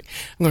alternative music,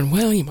 I'm going,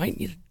 well, you might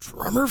need a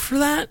drummer for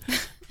that.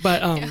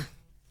 But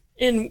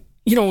and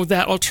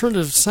that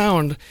alternative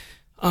sound,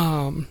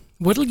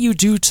 what will you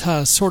do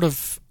to sort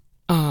of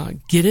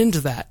get into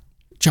that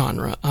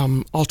genre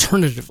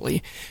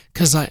alternatively?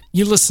 Because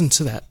you listen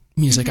to that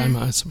music, I'm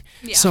assuming.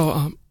 Yeah.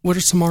 So what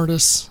are some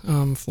artists?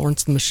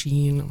 Florence the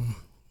Machine.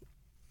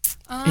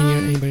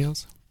 Anybody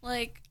else?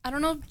 Like, I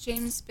don't know if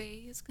James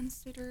Bay is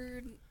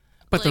considered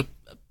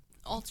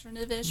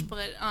alternative-ish,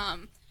 but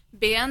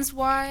bands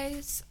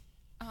wise,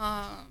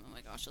 oh my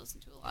gosh, I listen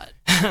to a lot.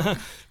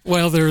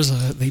 Well,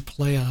 they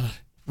play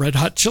Red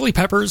Hot Chili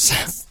Peppers.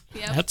 Yes.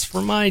 Yep. That's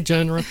for my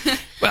genre.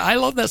 But I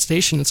love that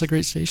station. It's a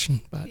great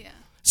station. But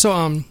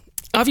so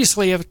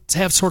obviously you have to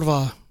have sort of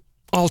a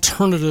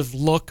alternative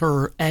look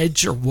or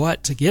edge or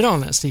what to get on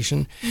that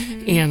station.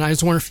 And I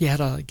was wondering if you had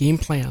a game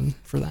plan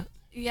for that.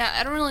 Yeah,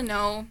 I don't really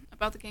know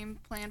about the game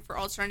plan for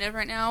alternative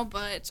right now,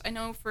 but I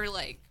know for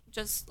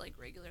just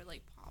regular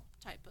pop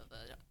type of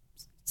a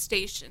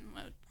station,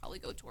 I would probably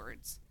go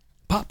towards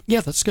pop. Yeah,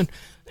 that's good.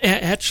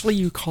 Actually,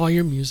 you call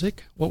your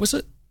music, what was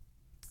it?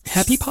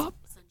 Happy pop?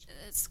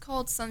 It's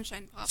called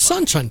Sunshine Pop.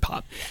 Sunshine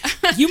Pop.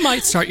 You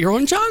might start your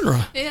own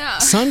genre. Yeah.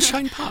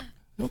 Sunshine Pop.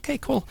 Okay,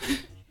 cool.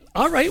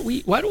 All right,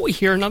 why don't we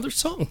hear another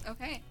song?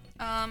 Okay.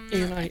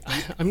 And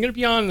I'm going to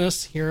be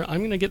honest here. I'm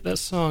going to get that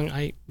song.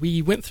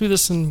 We went through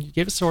this and you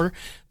gave us order.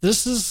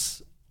 This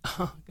is,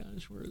 oh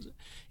gosh, where is it?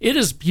 It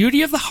is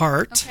Beauty of the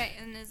Heart. Okay,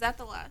 and is that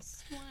the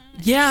last one?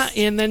 Yeah,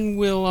 and then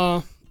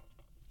we'll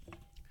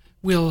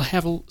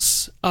have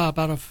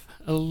about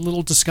a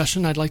little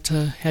discussion. I'd like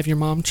to have your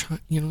mom,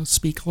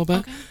 speak a little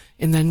bit,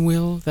 and then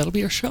that'll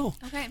be our show.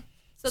 Okay.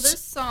 So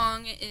this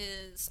song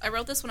I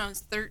wrote this when I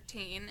was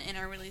 13, and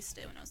I released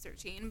it when I was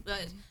 13,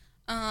 but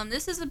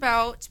this is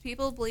about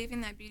people believing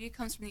that beauty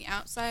comes from the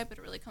outside, but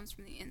it really comes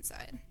from the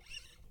inside.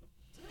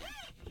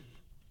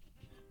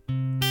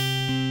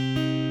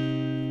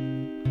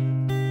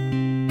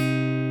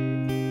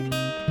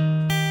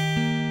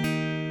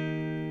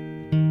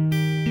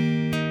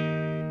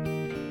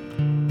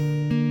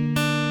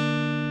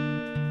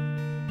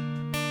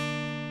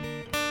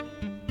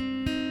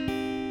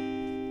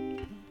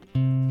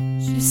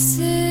 She's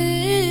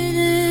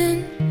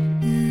sitting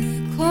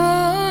in the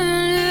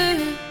corner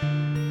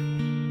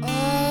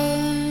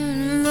all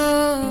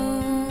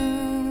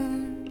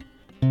alone.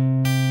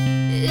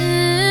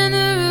 In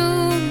the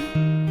room,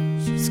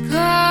 she's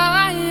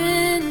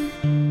crying,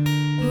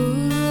 oh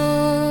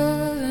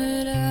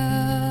Lord,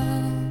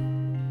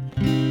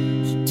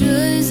 she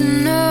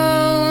doesn't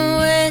know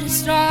where to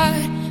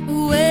start,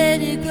 where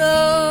to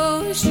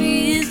go.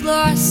 She's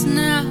lost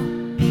now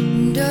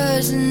and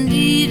doesn't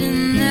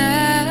even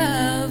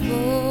have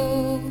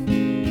hope.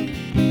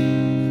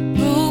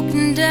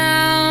 Broken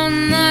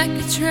down like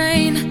a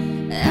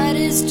train that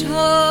is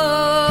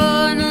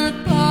torn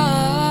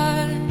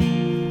apart.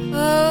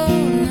 Oh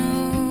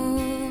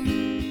no.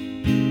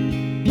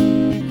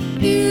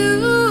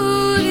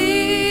 Beauty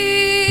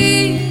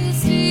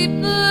is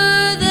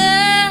deeper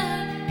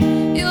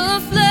than your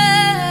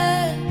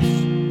flesh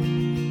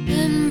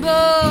and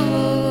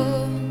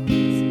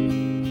bones.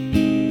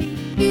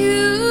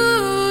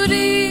 Beauty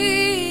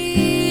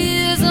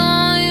is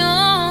on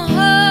your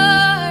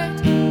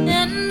heart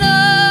and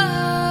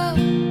all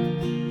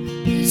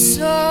your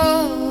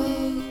soul.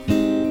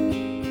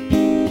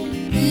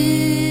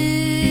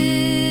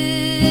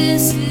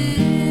 This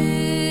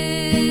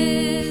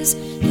is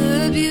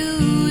the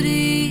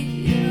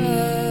beauty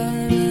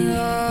of the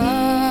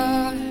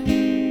heart.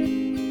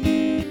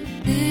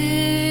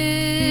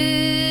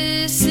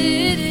 This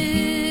it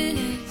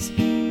is,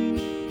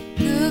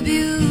 the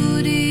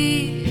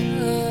beauty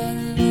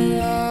of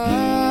the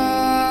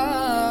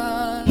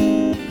heart.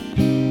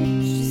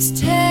 She's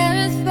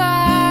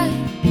terrified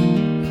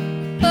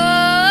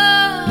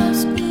of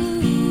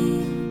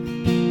school.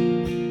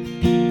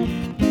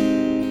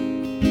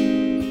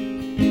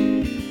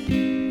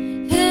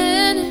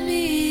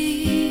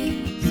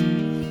 Enemies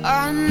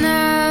are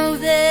now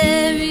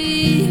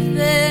very,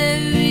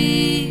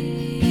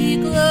 very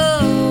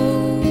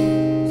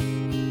close.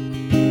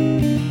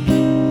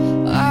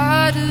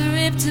 Heart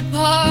ripped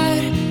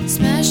apart,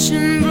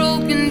 smashing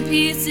broken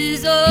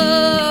pieces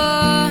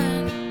on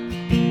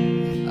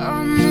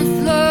the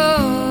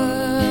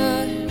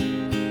floor.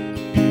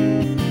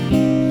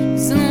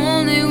 There's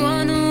only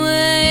one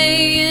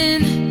way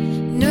in,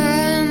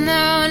 and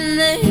now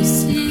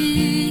unless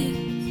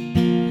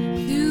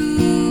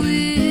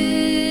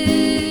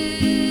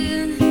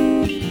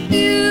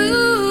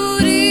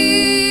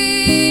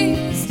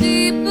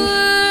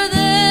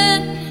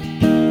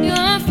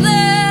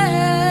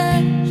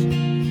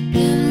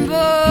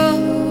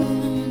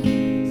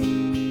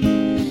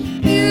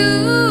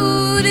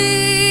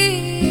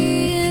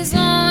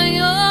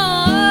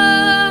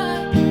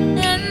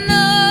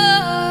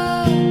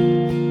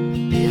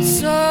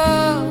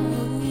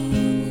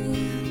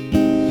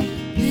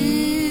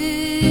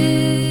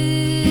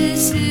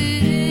This is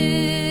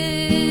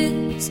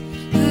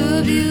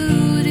the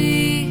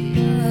beauty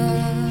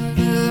of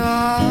the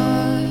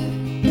heart.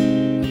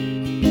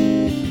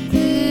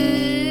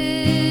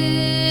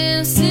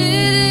 This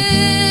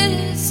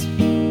is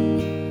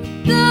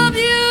the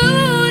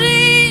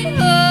beauty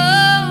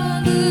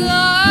of the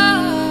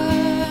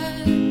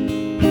heart.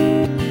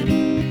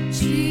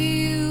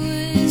 She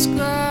was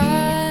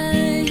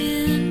crying,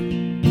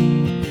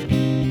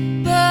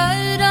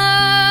 but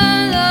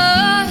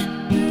all of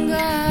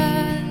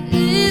God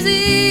is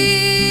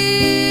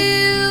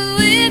here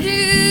with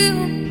you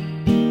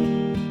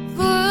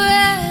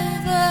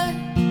forever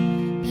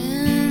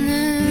and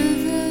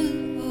ever.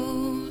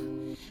 Oh,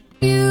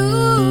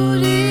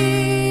 beauty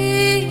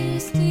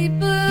is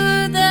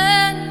deeper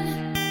than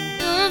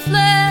the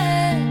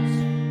flesh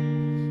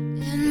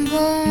and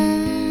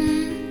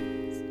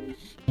bones.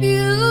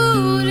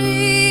 Beauty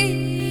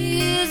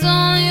is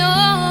on your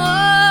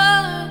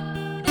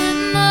heart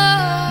and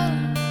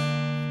on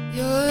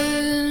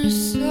your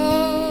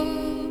soul.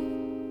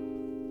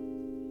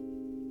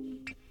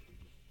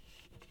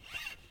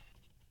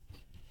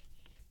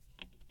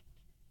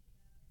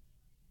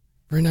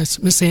 Very nice.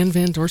 Miss Ann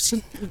Van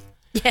Dorsten.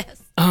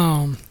 Yes.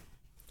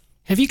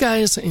 Have you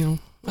guys,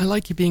 I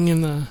like you being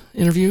in the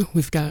interview.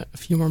 We've got a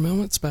few more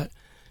moments, but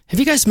have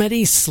you guys met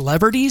any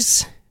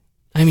celebrities?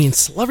 I mean,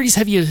 celebrities,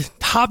 have you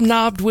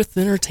hobnobbed with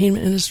the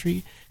entertainment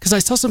industry? Because I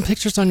saw some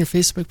pictures on your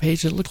Facebook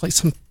page. It looked like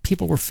some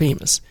people were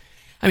famous.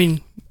 I mean,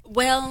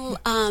 Well,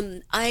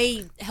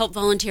 I help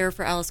volunteer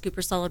for Alice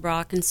Cooper Solid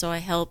Rock, and so I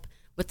help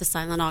with the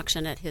silent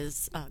auction at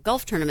his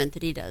golf tournament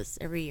that he does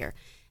every year.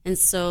 And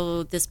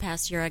so this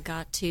past year I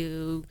got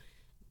to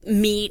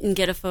meet and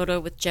get a photo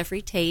with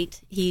Jeffrey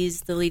Tate.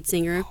 He's the lead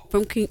singer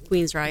from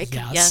Queensryche.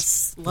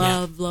 Yes.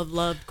 Love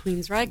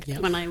Queensryche.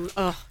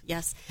 Yep.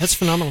 Yes. that's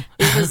phenomenal.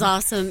 It was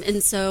awesome.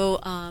 And so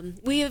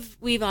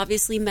we've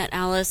obviously met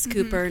Alice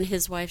Cooper and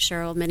his wife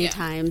Cheryl many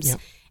times. Yep.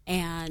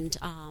 And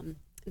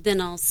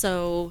then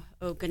also,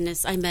 oh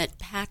goodness, I met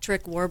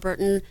Patrick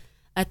Warburton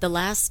at the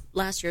last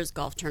year's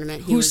golf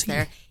tournament. He Who's was he?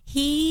 there.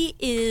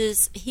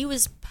 He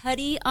was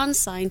Putty on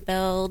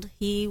Seinfeld.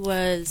 He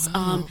was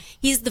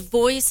he's the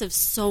voice of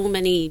so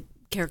many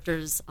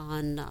characters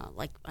on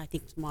like I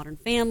think Modern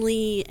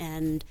Family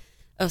and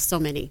so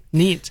many.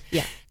 Neat.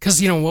 Yeah.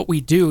 Because, what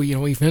we do,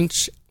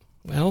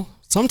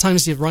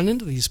 sometimes you run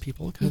into these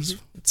people because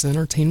it's an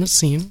entertainment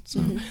scene.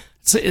 So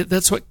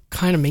that's what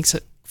kind of makes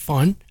it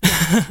fun.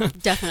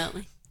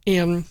 Definitely.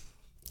 And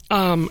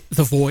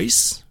The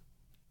Voice,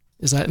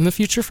 is that in the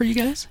future for you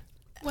guys?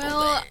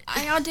 Well,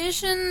 I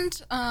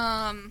auditioned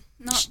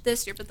not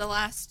this year, but the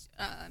last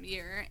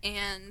year,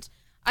 and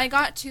I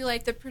got to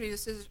like the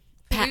producer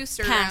past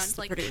round,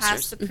 the like producers.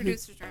 past the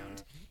producers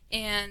round,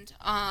 and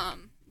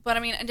but I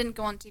mean, I didn't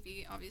go on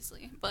TV,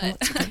 obviously, but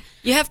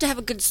You have to have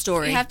a good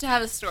story. you have to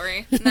have a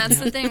story, and that's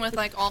the thing with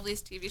like all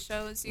these TV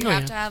shows. You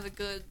have to have a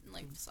good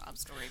like sob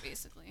story,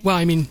 basically. Well,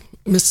 I mean,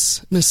 Miss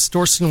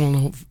Dorsten will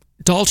know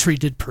Daltrey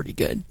did pretty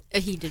good.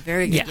 He did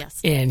very good,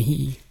 yes. And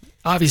he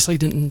obviously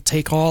didn't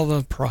take all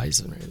the prizes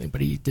and everything, but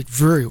he did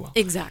very well.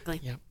 Exactly.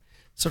 Yeah.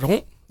 So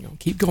don't,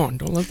 keep going.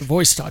 Don't let The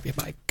Voice stop you,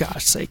 by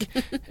gosh sake.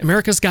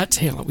 America's Got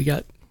Talent. We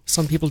got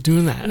some people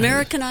doing that.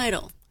 American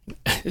Idol.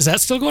 Is that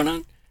still going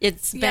on?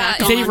 It's Yeah, back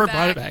it's on. They brought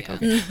back, it back. yeah.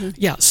 Okay.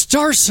 Yeah.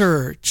 Star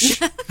Search.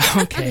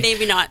 Okay.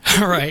 Maybe not.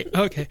 All right.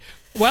 Okay.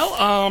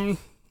 Well,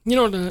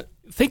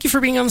 thank you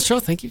for being on the show.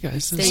 Thank you,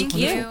 guys. This is Thank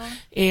you. wonderful.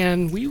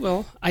 And we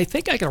will, I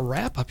think I got to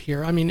wrap up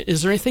here. I mean,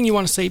 is there anything you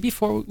want to say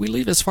before we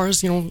leave as far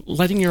as,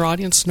 letting your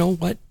audience know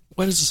what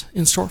is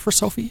in store for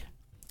Sophie?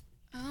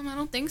 I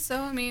don't think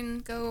so. I mean,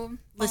 go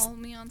follow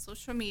me on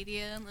social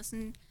media and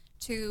listen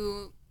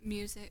to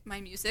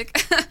my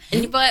music,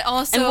 but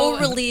also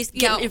And we'll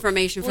get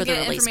information for the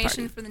release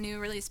information party. for the new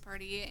release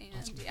party,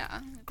 and it'd be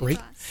Great.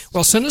 blast.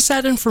 Well, send us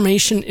that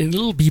information and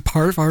it'll be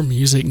part of our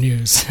music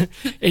news.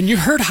 And you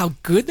heard how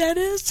good that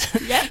is?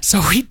 Yeah.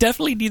 So we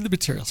definitely need the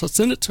material. So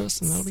send it to us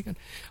and that'll be good.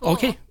 Cool.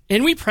 Okay.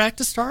 And we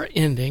practiced our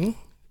ending.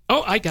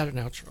 Oh, I got an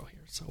outro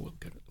here. So we'll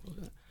get it.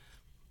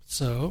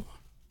 So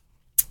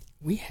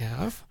we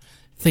have...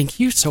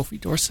 Thank you, Sophie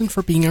Dorsten,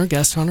 for being our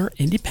guest on our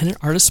Independent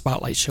Artist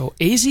Spotlight Show.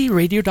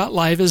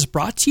 AZRadio.live is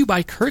brought to you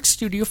by Kirk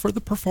Studio for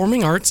the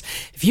Performing Arts.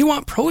 If you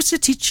want pros to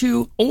teach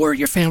you or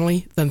your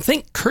family, then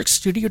think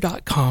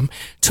kirkstudio.com.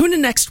 Tune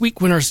in next week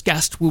when our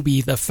guest will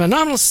be the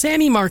phenomenal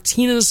Sammy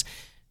Martinez.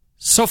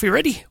 Sophie,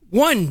 ready?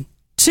 1,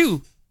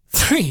 2,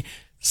 3.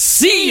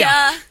 See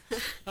ya!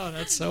 Oh,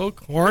 that's so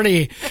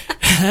corny.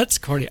 That's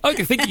corny.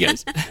 Okay, thank you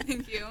guys.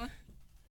 Thank you.